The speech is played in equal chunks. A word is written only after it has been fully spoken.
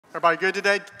Everybody good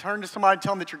today? Turn to somebody and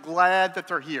tell them that you're glad that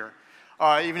they're here.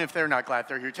 Even if they're not glad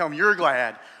they're here, tell them you're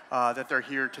glad that they're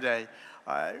here today.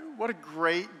 What a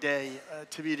great day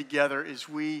to be together as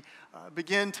we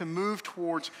begin to move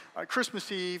towards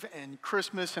Christmas Eve and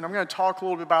Christmas. And I'm going to talk a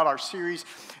little bit about our series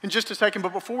in just a second.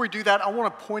 But before we do that, I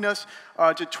want to point us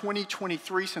to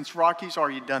 2023 since Rocky's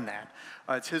already done that.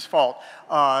 It's his fault.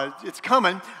 It's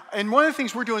coming. And one of the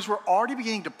things we're doing is we're already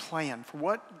beginning to plan for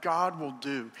what God will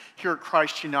do here at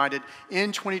Christ United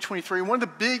in 2023. And one of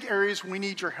the big areas we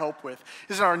need your help with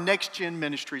is in our next gen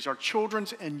ministries, our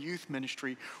children's and youth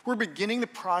ministry. We're beginning the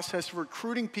process of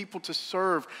recruiting people to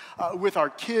serve with our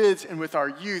kids and with our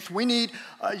youth. We need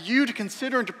you to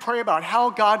consider and to pray about how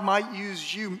God might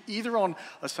use you either on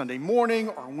a Sunday morning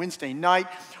or a Wednesday night.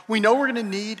 We know we're going to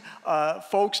need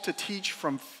folks to teach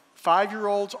from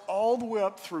 5-year-olds all the way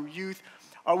up through youth.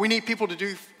 We need people to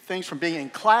do things from being in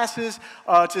classes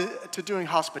to doing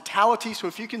hospitality. So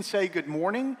if you can say good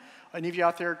morning, any of you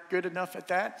out there good enough at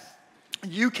that?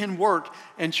 You can work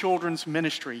in children's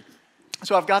ministry.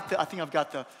 So I think I've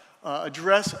got the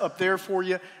address up there for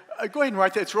you. Go ahead and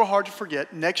write that. It's real hard to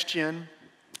forget. NextGen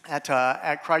at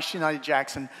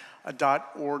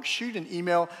ChristUnitedJackson.org. Shoot an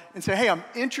email and say, hey, I'm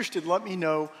interested. Let me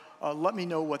know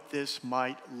what this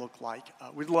might look like.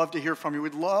 We'd love to hear from you.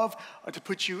 We'd love to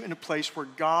put you in a place where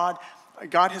God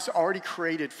has already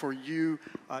created for you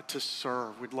to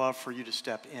serve. We'd love for you to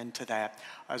step into that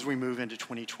as we move into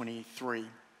 2023.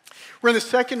 We're in the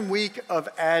second week of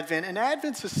Advent, and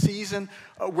Advent's a season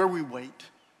where we wait.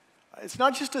 It's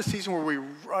not just a season where we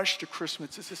rush to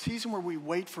Christmas. It's a season where we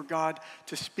wait for God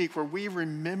to speak, where we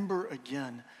remember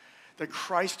again that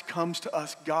Christ comes to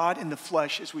us, God in the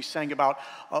flesh, as we sang about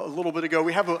a little bit ago.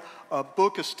 We have a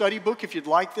book, a study book, if you'd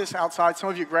like this, outside. Some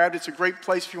of you grabbed it. It's a great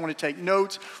place if you want to take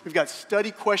notes. We've got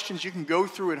study questions you can go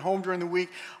through at home during the week.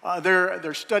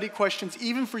 They're study questions,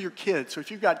 even for your kids. So if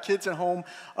you've got kids at home,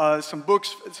 some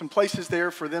books, some places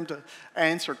there for them to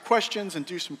answer questions and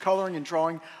do some coloring and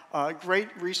drawing. Great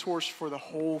resource for the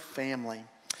whole family.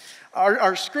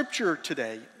 Our scripture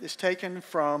today is taken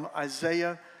from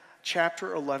Isaiah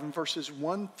chapter 11, verses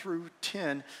 1 through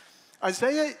 10.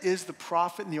 Isaiah is the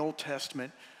prophet in the Old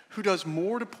Testament who does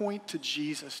more to point to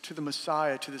Jesus, to the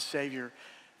Messiah, to the Savior,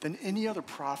 than any other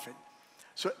prophet.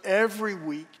 So every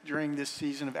week during this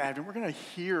season of Advent, we're going to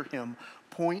hear him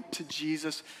point to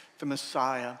Jesus, the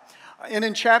Messiah. And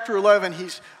in chapter 11,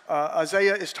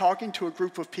 Isaiah is talking to a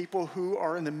group of people who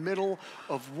are in the middle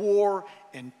of war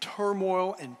and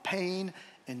turmoil and pain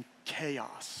and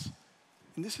chaos.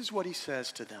 And this is what he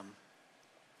says to them.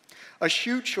 A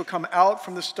shoot shall come out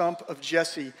from the stump of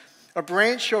Jesse. A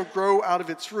branch shall grow out of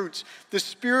its roots. The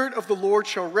Spirit of the Lord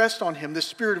shall rest on him, the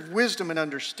Spirit of wisdom and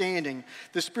understanding,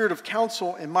 the Spirit of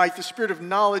counsel and might, the Spirit of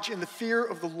knowledge and the fear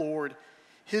of the Lord.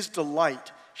 His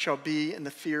delight shall be in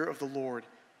the fear of the Lord.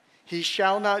 He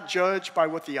shall not judge by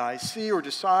what the eyes see or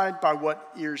decide by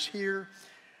what ears hear,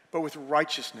 but with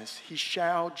righteousness he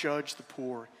shall judge the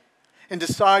poor and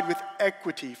decide with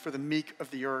equity for the meek of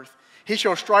the earth. He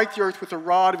shall strike the earth with the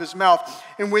rod of his mouth,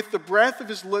 and with the breath of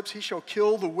his lips he shall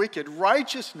kill the wicked.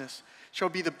 Righteousness shall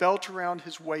be the belt around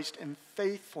his waist, and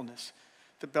faithfulness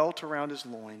the belt around his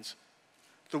loins.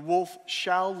 The wolf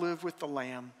shall live with the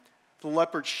lamb. The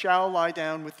leopard shall lie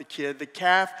down with the kid. The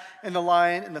calf and the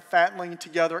lion and the fatling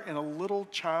together, and a little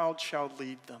child shall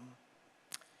lead them.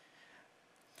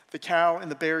 The cow and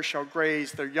the bear shall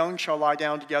graze, their young shall lie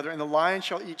down together, and the lion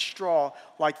shall eat straw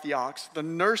like the ox. The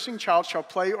nursing child shall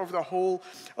play over the hole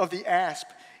of the asp,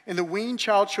 and the weaned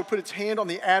child shall put its hand on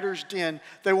the adder's den.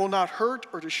 They will not hurt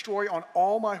or destroy on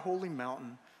all my holy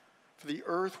mountain, for the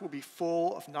earth will be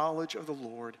full of knowledge of the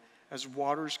Lord as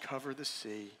waters cover the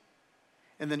sea.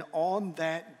 And then on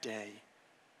that day,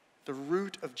 the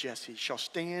root of Jesse shall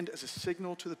stand as a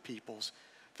signal to the peoples.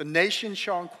 The nations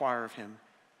shall inquire of him,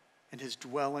 and his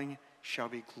dwelling shall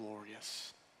be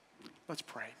glorious. Let's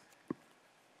pray.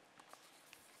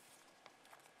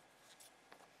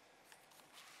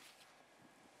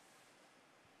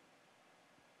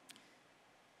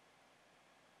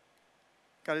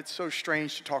 God, it's so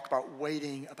strange to talk about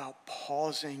waiting, about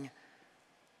pausing,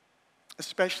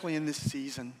 especially in this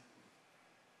season.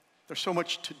 There's so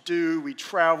much to do. We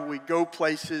travel, we go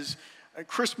places,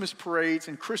 Christmas parades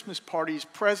and Christmas parties,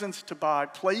 presents to buy,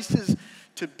 places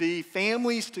to be,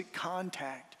 families to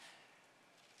contact.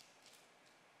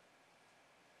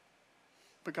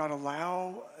 But God,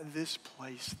 allow this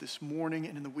place this morning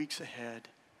and in the weeks ahead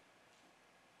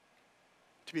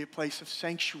to be a place of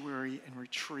sanctuary and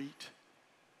retreat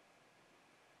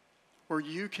where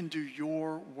you can do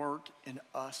your work in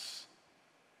us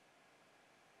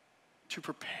to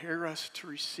prepare us to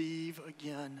receive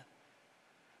again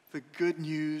the good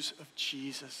news of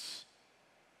Jesus.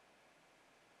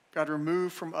 God,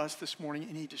 remove from us this morning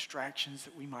any distractions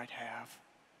that we might have,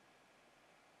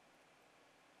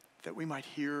 that we might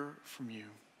hear from you.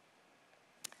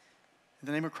 In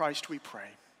the name of Christ we pray.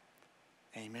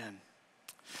 Amen.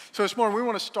 So this morning we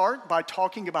want to start by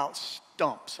talking about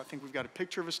stumps. I think we've got a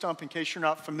picture of a stump in case you're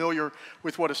not familiar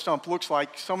with what a stump looks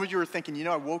like. Some of you are thinking,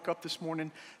 I woke up this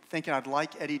morning thinking I'd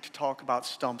like Eddie to talk about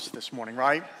stumps this morning,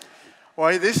 right?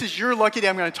 Well, this is your lucky day.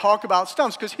 I'm going to talk about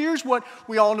stumps because here's what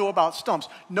we all know about stumps.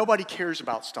 Nobody cares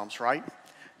about stumps, right?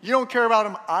 You don't care about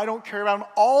them. I don't care about them.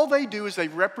 All they do is they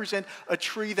represent a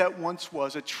tree that once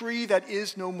was, a tree that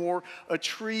is no more, a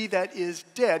tree that is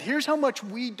dead. Here's how much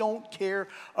we don't care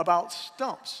about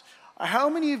stumps. How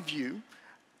many of you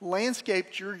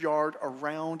landscaped your yard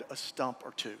around a stump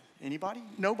or two? Anybody?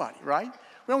 Nobody, right?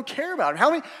 We don't care about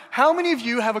it. How many of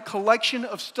you have a collection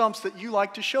of stumps that you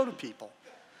like to show to people?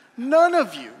 None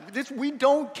of you. We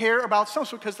don't care about stumps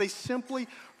because they simply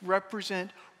represent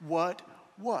what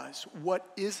was, what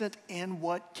isn't, and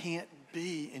what can't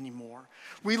be anymore.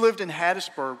 We lived in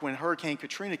Hattiesburg when Hurricane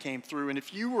Katrina came through, and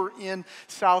if you were in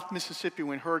South Mississippi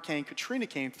when Hurricane Katrina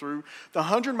came through, the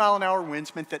 100-mile-an-hour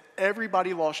winds meant that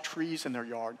everybody lost trees in their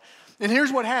yard. And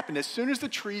here's what happened. As soon as the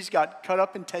trees got cut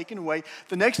up and taken away,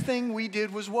 the next thing we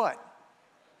did was what?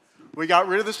 We got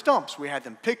rid of the stumps. We had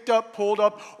them picked up, pulled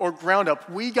up, or ground up.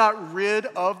 We got rid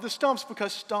of the stumps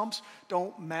because stumps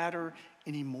don't matter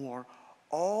anymore.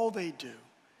 All they do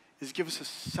is give us a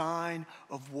sign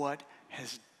of what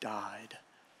has died.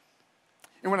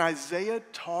 And when Isaiah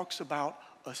talks about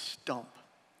a stump,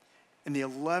 in the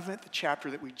 11th chapter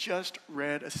that we just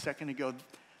read a second ago,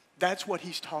 that's what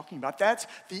he's talking about. That's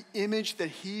the image that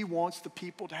he wants the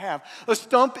people to have. A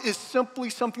stump is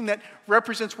simply something that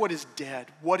represents what is dead,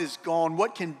 what is gone,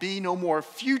 what can be no more, a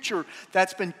future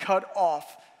that's been cut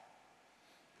off.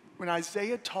 When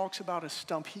Isaiah talks about a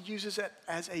stump, he uses it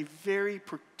as a very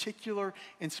particular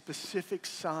and specific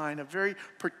sign, a very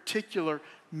particular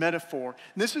metaphor.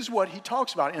 And this is what he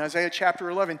talks about in Isaiah chapter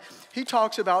 11. He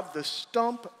talks about the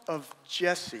stump of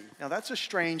Jesse. Now, that's a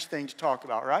strange thing to talk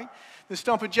about, right? The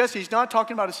stump of Jesse. He's not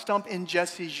talking about a stump in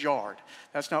Jesse's yard.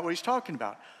 That's not what he's talking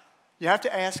about. You have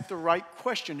to ask the right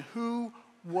question. Who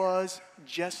was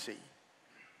Jesse?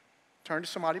 Turn to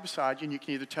somebody beside you, and you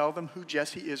can either tell them who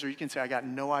Jesse is, or you can say, I got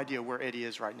no idea where Eddie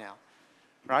is right now.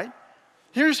 Right?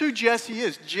 Here's who Jesse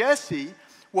is. Jesse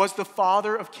was the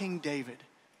father of King David.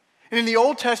 And in the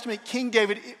Old Testament, King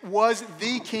David was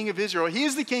the king of Israel. He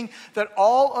is the king that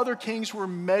all other kings were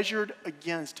measured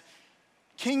against.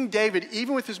 King David,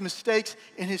 even with his mistakes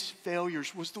and his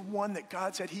failures, was the one that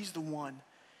God said, he's the one.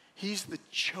 He's the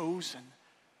chosen.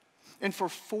 And for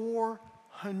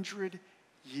 400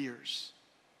 years,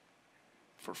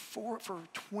 for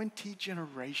 20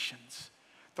 generations,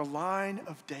 the line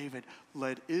of David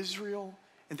led Israel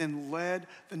and then led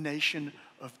the nation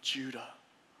of Judah.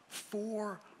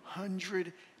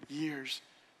 400 years.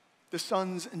 The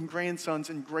sons and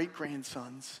grandsons and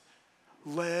great-grandsons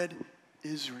led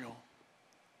Israel.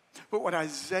 But what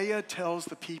Isaiah tells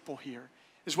the people here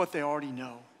is what they already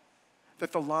know,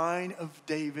 that the line of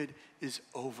David is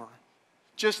over.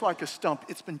 Just like a stump,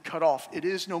 it's been cut off. It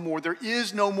is no more. There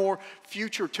is no more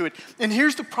future to it. And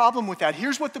here's the problem with that.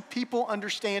 Here's what the people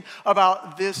understand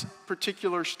about this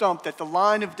particular stump, that the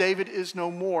line of David is no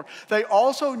more. They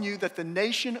also knew that the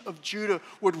nation of Judah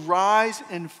would rise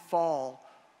and fall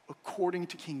according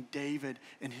to King David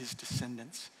and his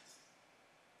descendants.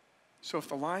 So if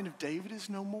the line of David is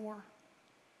no more,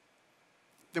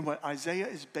 then what Isaiah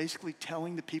is basically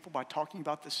telling the people by talking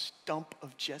about the stump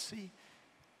of Jesse,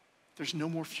 there's no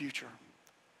more future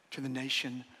to the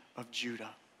nation of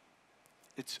Judah.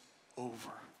 It's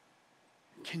over.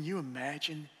 Can you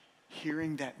imagine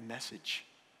hearing that message?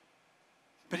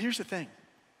 But here's the thing.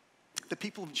 The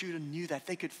people of Judah knew that.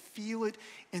 They could feel it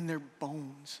in their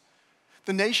bones.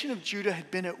 The nation of Judah had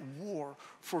been at war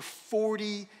for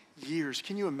 40 years.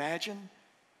 Can you imagine?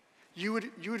 You would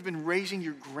have been raising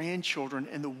your grandchildren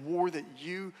in the war that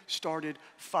you started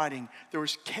fighting. There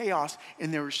was chaos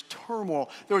and there was turmoil.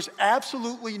 There was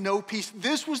absolutely no peace.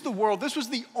 This was the world. This was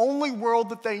the only world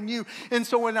that they knew. And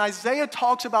so when Isaiah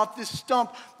talks about this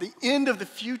stump, the end of the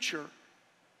future,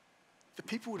 the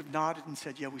people would have nodded and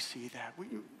said, yeah, we see that. We're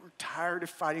tired of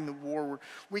fighting the war.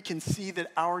 We can see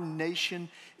that our nation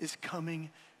is coming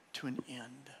to an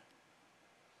end.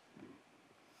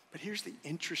 But here's the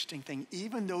interesting thing.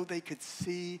 Even though they could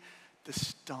see the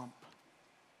stump,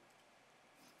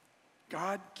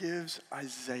 God gives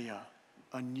Isaiah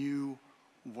a new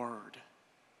word.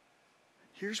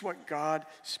 Here's what God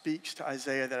speaks to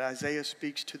Isaiah, that Isaiah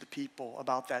speaks to the people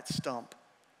about that stump.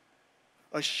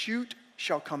 A shoot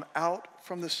shall come out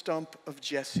from the stump of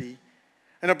Jesse,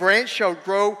 and a branch shall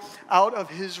grow out of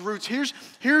his roots.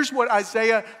 Here's what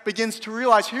Isaiah begins to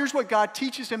realize. Here's what God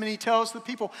teaches him, and he tells the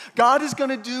people. God is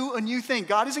going to do a new thing.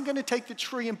 God isn't going to take the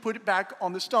tree and put it back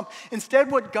on the stump.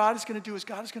 Instead, what God is going to do is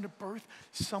God is going to birth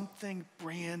something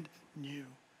brand new.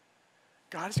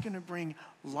 God is going to bring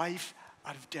life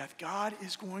out of death. God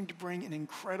is going to bring an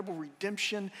incredible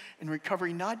redemption and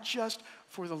recovery, not just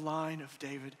for the line of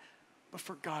David, but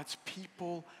for God's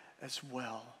people as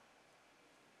well.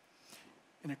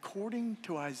 And according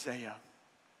to Isaiah,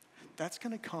 that's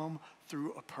going to come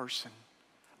through a person,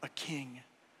 a king,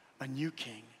 a new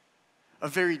king, a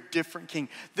very different king.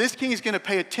 This king is going to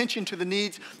pay attention to the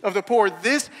needs of the poor.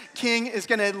 This king is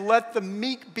going to let the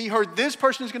meek be heard. This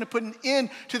person is going to put an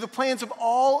end to the plans of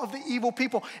all of the evil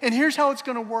people. And here's how it's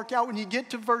going to work out. When you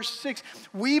get to verse 6,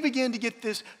 we begin to get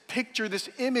this picture, this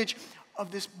image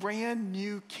of this brand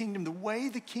new kingdom. The way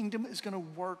the kingdom is going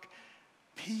to work,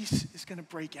 peace is going to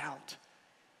break out.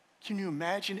 Can you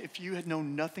imagine if you had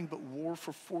known nothing but war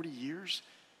for 40 years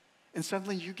and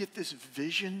suddenly you get this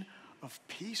vision of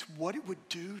peace, what it would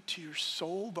do to your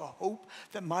soul, the hope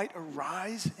that might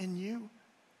arise in you?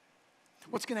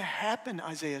 What's going to happen,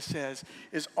 Isaiah says,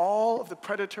 is all of the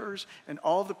predators and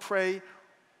all of the prey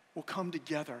will come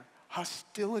together.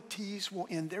 Hostilities will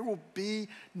end. There will be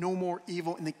no more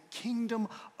evil in the kingdom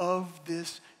of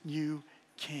this new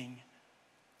king.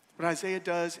 What Isaiah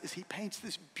does is he paints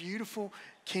this beautiful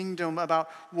kingdom about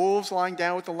wolves lying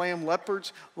down with the lamb,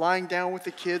 leopards lying down with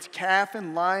the kids, calf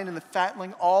and lion and the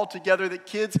fatling all together, that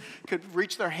kids could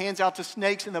reach their hands out to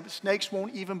snakes and the snakes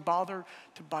won't even bother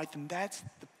to bite them. That's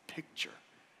the picture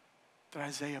that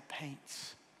Isaiah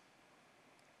paints.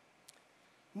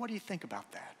 What do you think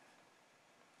about that?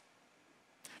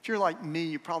 If you're like me,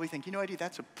 you probably think, Eddie,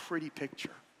 that's a pretty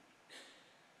picture.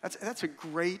 That's a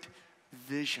great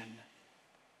vision.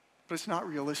 But it's not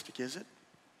realistic, is it?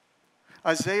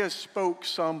 Isaiah spoke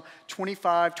some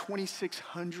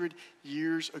 2,600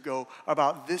 years ago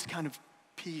about this kind of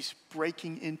peace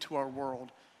breaking into our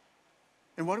world.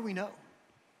 And what do we know?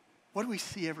 What do we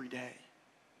see every day?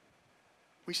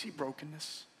 We see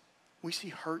brokenness. We see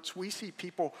hurts. We see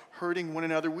people hurting one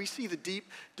another. We see the deep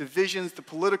divisions, the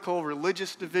political,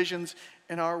 religious divisions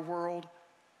in our world.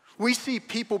 We see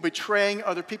people betraying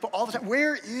other people all the time.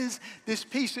 Where is this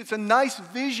peace? It's a nice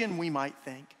vision, we might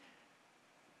think.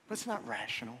 But it's not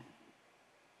rational.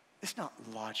 It's not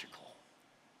logical.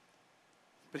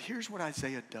 But here's what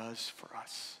Isaiah does for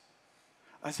us.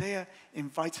 Isaiah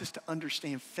invites us to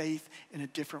understand faith in a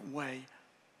different way.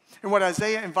 And what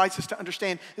Isaiah invites us to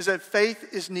understand is that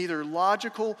faith is neither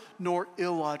logical nor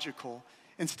illogical.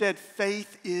 Instead,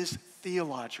 faith is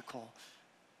theological.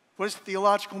 What does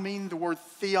theological mean? The word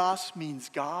theos means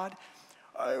God.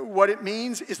 What it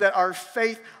means is that our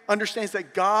faith understands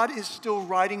that God is still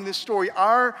writing this story.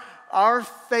 Our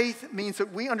faith means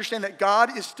that we understand that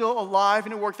God is still alive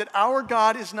and at work, that our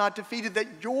God is not defeated,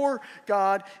 that your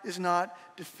God is not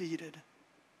defeated.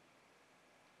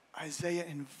 Isaiah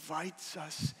invites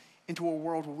us into a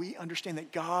world where we understand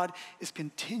that God is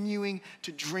continuing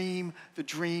to dream the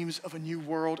dreams of a new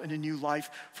world and a new life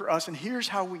for us. And here's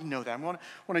how we know that. I want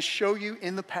to show you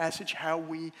in the passage how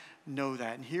we know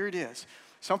that. And here it is.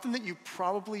 Something that you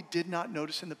probably did not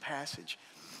notice in the passage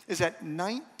is that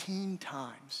 19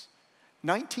 times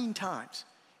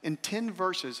in 10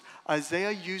 verses,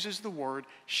 Isaiah uses the word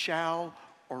shall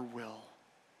or will.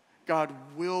 God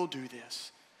will do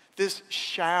this. This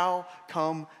shall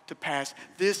come to pass.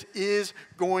 This is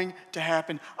going to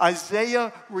happen.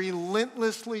 Isaiah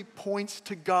relentlessly points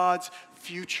to God's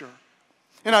future.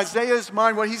 In Isaiah's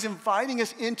mind, what he's inviting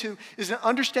us into is an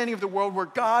understanding of the world where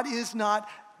God is not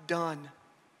done.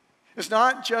 It's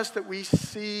not just that we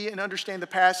see and understand the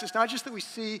past. It's not just that we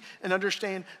see and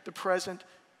understand the present.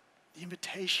 The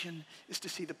invitation is to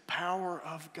see the power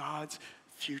of God's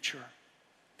future,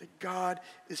 that God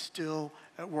is still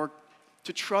at work,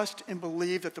 to trust and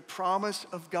believe that the promise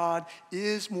of God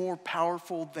is more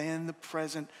powerful than the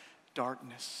present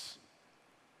darkness.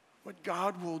 What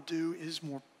God will do is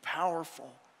more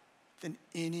powerful than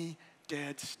any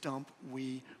dead stump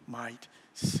we might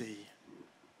see.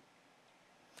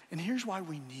 And here's why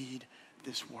we need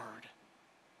this word.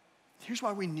 Here's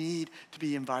why we need to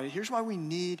be invited. Here's why we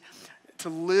need to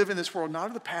live in this world, not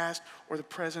of the past or the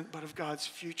present, but of God's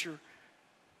future.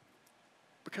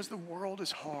 Because the world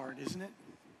is hard, isn't it?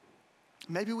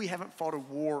 Maybe we haven't fought a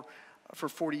war for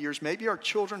 40 years. Maybe our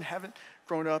children haven't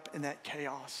grown up in that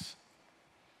chaos.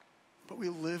 But we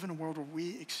live in a world where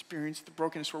we experience the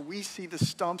brokenness, where we see the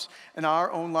stumps in our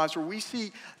own lives, where we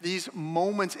see these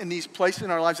moments in these places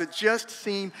in our lives that just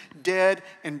seem dead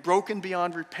and broken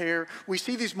beyond repair. We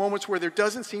see these moments where there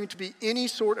doesn't seem to be any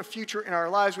sort of future in our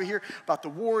lives. We hear about the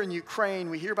war in Ukraine.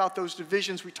 We hear about those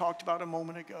divisions we talked about a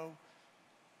moment ago.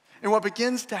 And what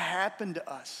begins to happen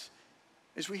to us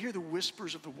is we hear the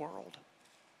whispers of the world.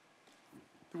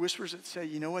 The whispers that say,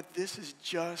 you know what, this is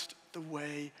just the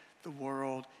way the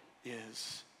world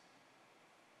is.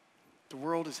 The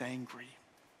world is angry.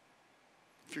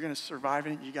 If you're going to survive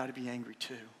in it, you got to be angry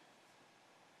too.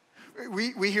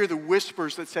 We hear the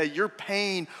whispers that say your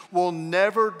pain will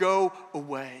never go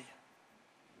away.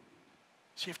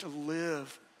 So you have to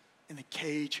live in the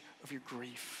cage of your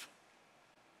grief.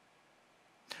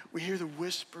 We hear the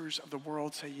whispers of the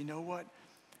world say, you know what?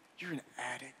 You're an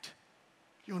addict.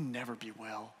 You'll never be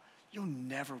well. You'll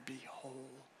never be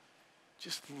whole.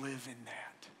 Just live in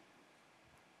that.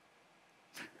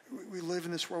 We live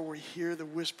in this world where we hear the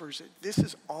whispers that this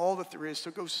is all that there is.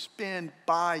 So go spend,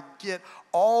 buy, get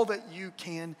all that you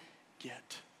can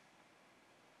get.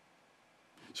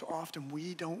 So often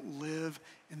we don't live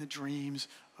in the dreams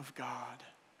of God.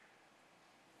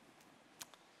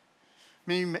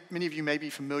 Many of you may be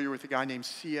familiar with a guy named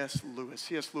C.S. Lewis.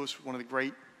 C.S. Lewis was one of the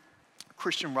great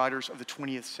Christian writers of the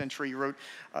 20th century. He wrote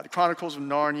the Chronicles of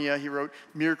Narnia. He wrote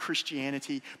Mere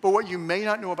Christianity. But what you may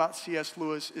not know about C.S.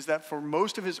 Lewis is that for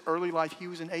most of his early life, he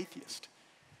was an atheist.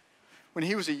 When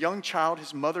he was a young child,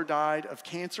 his mother died of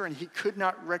cancer, and he could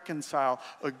not reconcile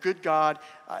a good God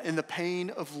in the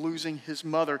pain of losing his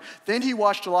mother. Then he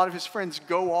watched a lot of his friends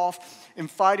go off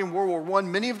and fight in World War I.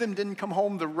 Many of them didn't come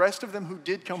home. The rest of them who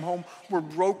did come home were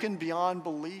broken beyond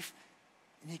belief.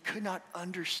 And he could not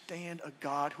understand a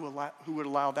God who would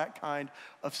allow that kind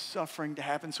of suffering to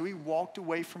happen. So he walked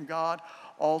away from God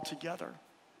altogether.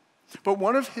 But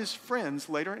one of his friends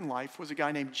later in life was a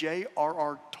guy named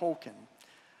J.R.R. Tolkien.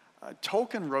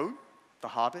 Tolkien wrote The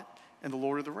Hobbit and The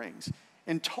Lord of the Rings.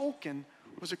 And Tolkien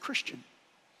was a Christian.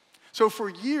 So for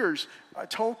years,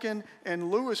 Tolkien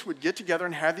and Lewis would get together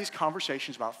and have these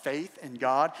conversations about faith and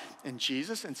God and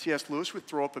Jesus. And C.S. Lewis would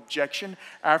throw up objection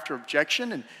after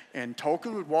objection. And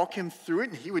Tolkien would walk him through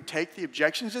it. And he would take the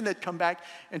objections and they'd come back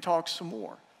and talk some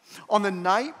more. On the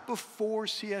night before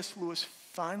C.S. Lewis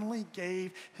finally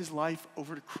gave his life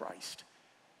over to Christ,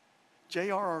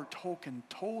 J.R.R. Tolkien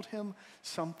told him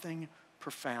something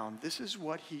profound. This is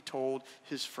what he told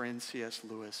his friend C.S.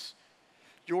 Lewis.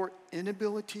 Your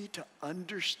inability to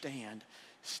understand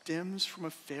stems from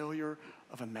a failure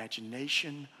of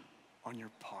imagination on your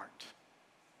part.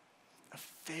 A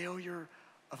failure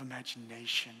of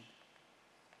imagination.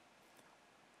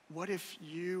 What if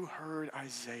you heard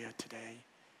Isaiah today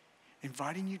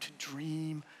inviting you to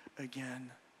dream again?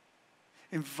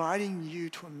 Inviting you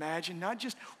to imagine not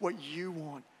just what you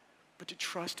want, but to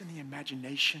trust in the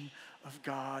imagination of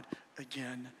God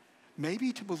again.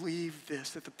 Maybe to believe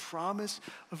this, that the promise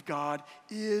of God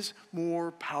is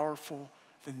more powerful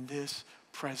than this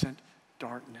present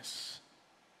darkness.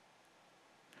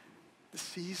 The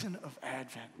season of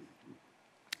Advent,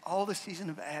 all the season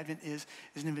of Advent is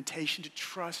an invitation to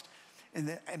trust in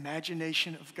the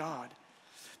imagination of God.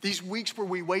 These weeks where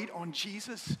we wait on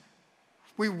Jesus,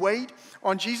 we wait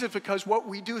on Jesus because what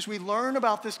we do is we learn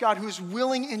about this God who is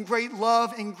willing in great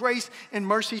love and grace and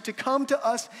mercy to come to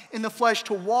us in the flesh,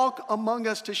 to walk among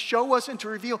us, to show us and to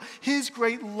reveal his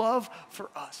great love for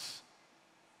us,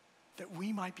 that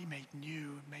we might be made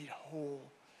new, made whole,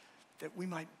 that we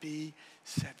might be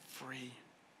set free.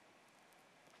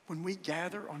 When we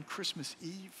gather on Christmas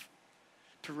Eve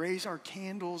to raise our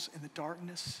candles in the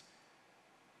darkness,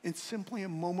 it's simply a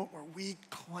moment where we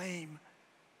claim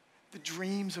the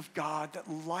dreams of God, that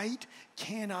light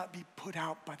cannot be put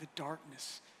out by the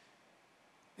darkness.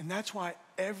 And that's why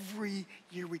every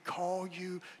year we call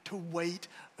you to wait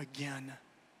again,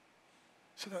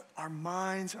 so that our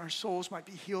minds and our souls might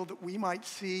be healed, that we might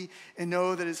see and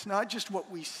know that it's not just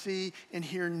what we see and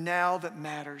hear now that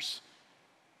matters,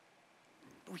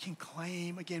 but we can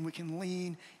claim again, we can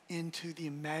lean into the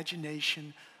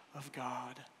imagination of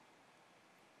God.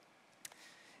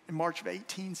 In March of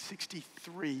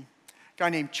 1863, a guy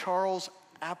named Charles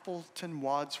Appleton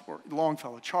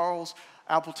Longfellow, Charles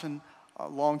Appleton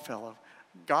Longfellow,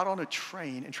 got on a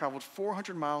train and traveled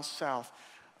 400 miles south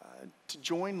to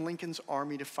join Lincoln's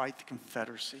army to fight the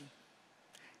Confederacy.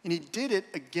 And he did it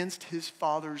against his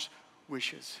father's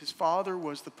wishes. His father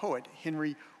was the poet,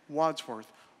 Henry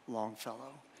Wadsworth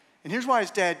Longfellow. And here's why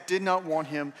his dad did not want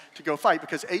him to go fight,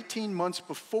 because 18 months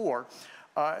before,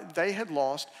 they had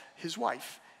lost his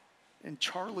wife. and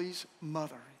Charlie's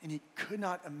mother, and he could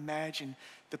not imagine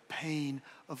the pain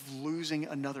of losing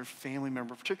another family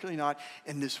member, particularly not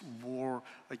in this war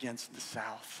against the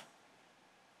South.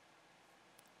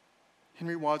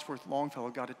 Henry Wadsworth Longfellow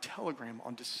got a telegram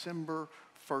on December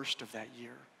 1st of that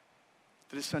year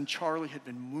that his son Charlie had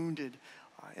been wounded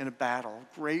in a battle,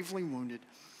 gravely wounded,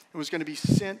 and was going to be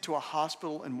sent to a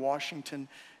hospital in Washington,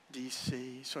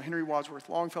 D.C. So Henry Wadsworth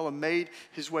Longfellow made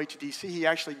his way to D.C. He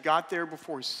actually got there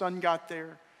before his son got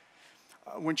there.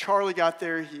 When Charlie got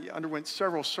there, he underwent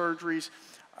several surgeries.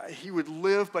 He would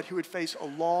live, but he would face a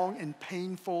long and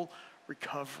painful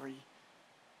recovery.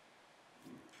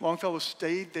 Longfellow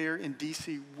stayed there in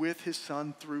D.C. with his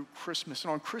son through Christmas.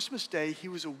 And on Christmas Day, he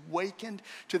was awakened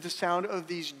to the sound of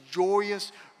these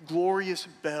joyous, glorious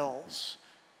bells.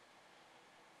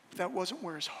 But that wasn't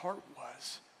where his heart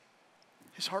was.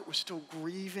 His heart was still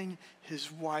grieving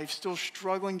his wife, still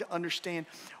struggling to understand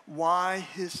why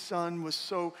his son was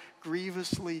so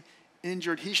grievously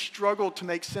injured. He struggled to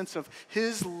make sense of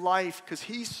his life because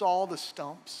he saw the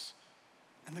stumps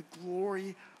and the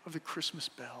glory of the Christmas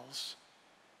bells.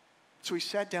 So he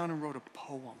sat down and wrote a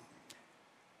poem.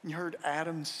 You heard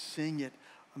Adam sing it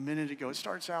a minute ago. It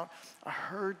starts out, I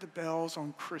heard the bells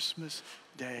on Christmas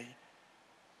Day.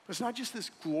 But it's not just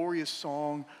this glorious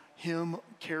song, hymn,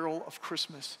 carol of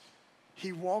Christmas.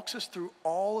 He walks us through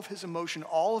all of his emotion,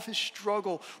 all of his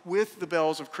struggle with the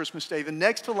bells of Christmas Day. The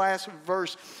next to last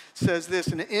verse says this,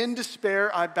 and in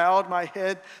despair I bowed my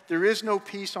head. There is no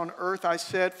peace on earth, I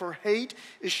said, for hate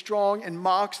is strong and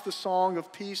mocks the song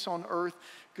of peace on earth,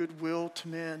 goodwill to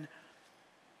men.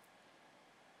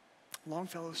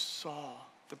 Longfellow saw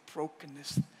the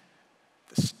brokenness,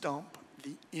 the stump,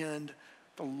 the end,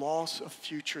 the loss of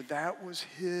future. That was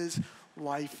his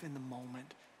life in the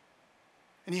moment.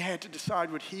 And he had to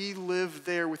decide, would he live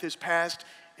there with his past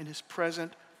and his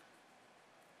present,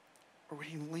 or would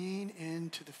he lean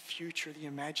into the future, the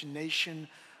imagination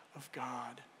of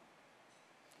God?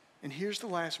 And here's the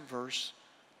last verse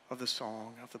of the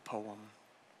song, of the poem.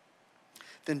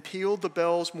 Then pealed the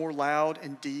bells more loud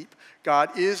and deep.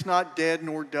 God is not dead,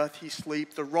 nor doth he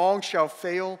sleep. The wrong shall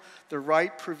fail, the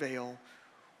right prevail.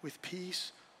 With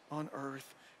peace on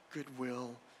earth,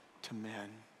 goodwill to men.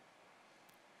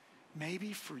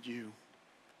 Maybe for you,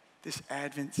 this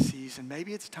Advent season,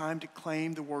 maybe it's time to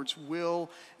claim the words will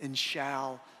and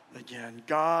shall again.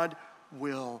 God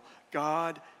will,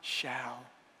 God shall.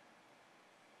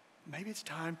 Maybe it's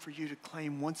time for you to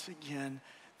claim once again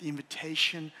the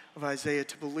invitation of Isaiah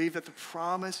to believe that the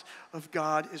promise of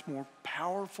God is more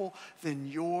powerful than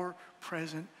your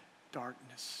present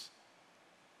darkness.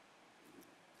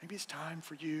 Maybe it's time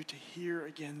for you to hear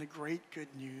again the great good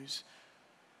news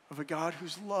of a God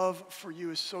whose love for you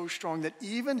is so strong that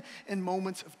even in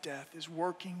moments of death is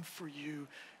working for you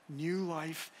new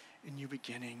life and new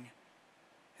beginning.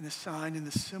 And the sign and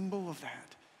the symbol of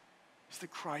that is the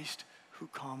Christ who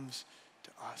comes to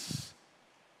us.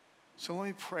 So let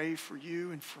me pray for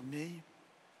you and for me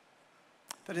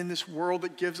that in this world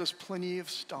that gives us plenty of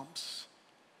stumps,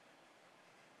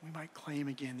 we might claim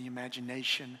again the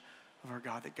imagination of our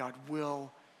God, that God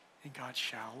will and God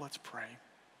shall. Let's pray.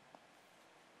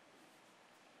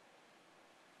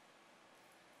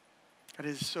 God,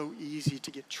 it is so easy to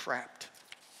get trapped,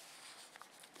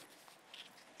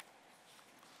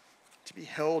 to be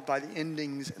held by the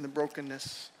endings and the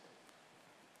brokenness,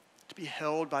 to be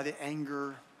held by the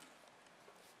anger,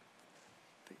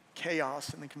 the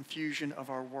chaos and the confusion of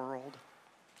our world.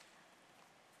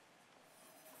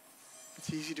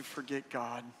 It's easy to forget,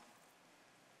 God,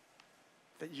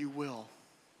 that you will,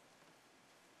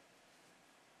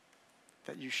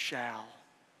 that you shall,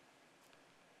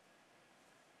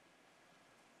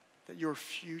 that your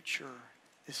future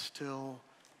is still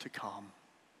to come.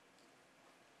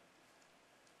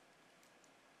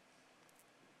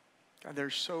 God,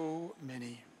 there's so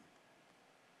many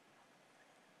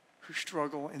who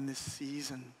struggle in this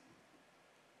season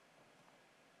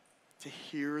to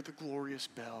hear the glorious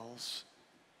bells.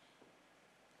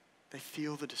 They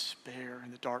feel the despair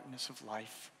and the darkness of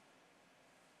life.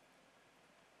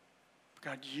 But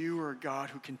God, you are a God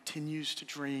who continues to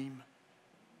dream.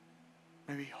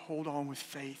 May we hold on with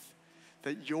faith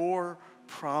that your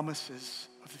promises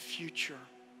of the future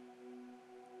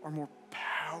are more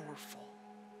powerful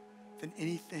than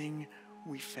anything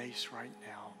we face right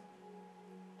now.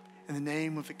 In the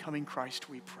name of the coming Christ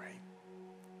we pray.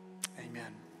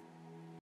 Amen.